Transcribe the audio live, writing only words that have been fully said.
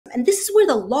And this is where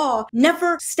the law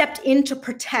never stepped in to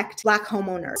protect Black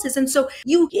homeowners. And so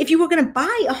if you were going to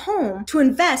buy a home to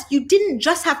invest, you didn't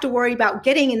just have to worry about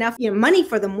getting enough money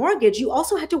for the mortgage. You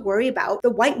also had to worry about the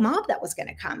white mob that was going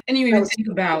to come. And you even think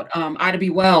about Ida B.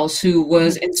 Wells, who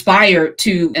was inspired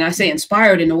to, and I say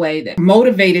inspired in a way that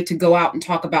motivated to go out and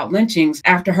talk about lynchings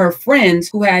after her friends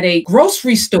who had a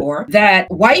grocery store that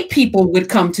white people would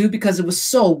come to because it was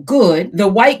so good. The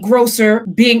white grocer,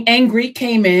 being angry,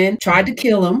 came in, tried to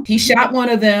kill him. He shot one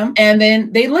of them, and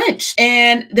then they lynched.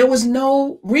 And there was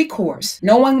no recourse.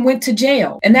 No one went to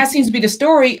jail. And that seems to be the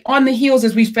story on the heels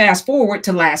as we fast forward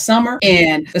to last summer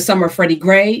and the summer of Freddie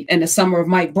Gray and the summer of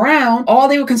Mike Brown. All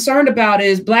they were concerned about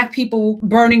is Black people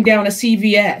burning down a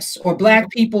CVS or Black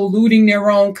people looting their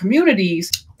own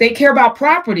communities. They care about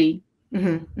property.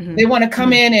 They want to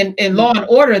come in and law and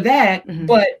order that,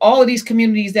 but all of these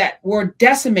communities that were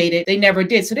decimated, they never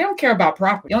did. So they don't care about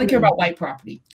property. They only care about white property.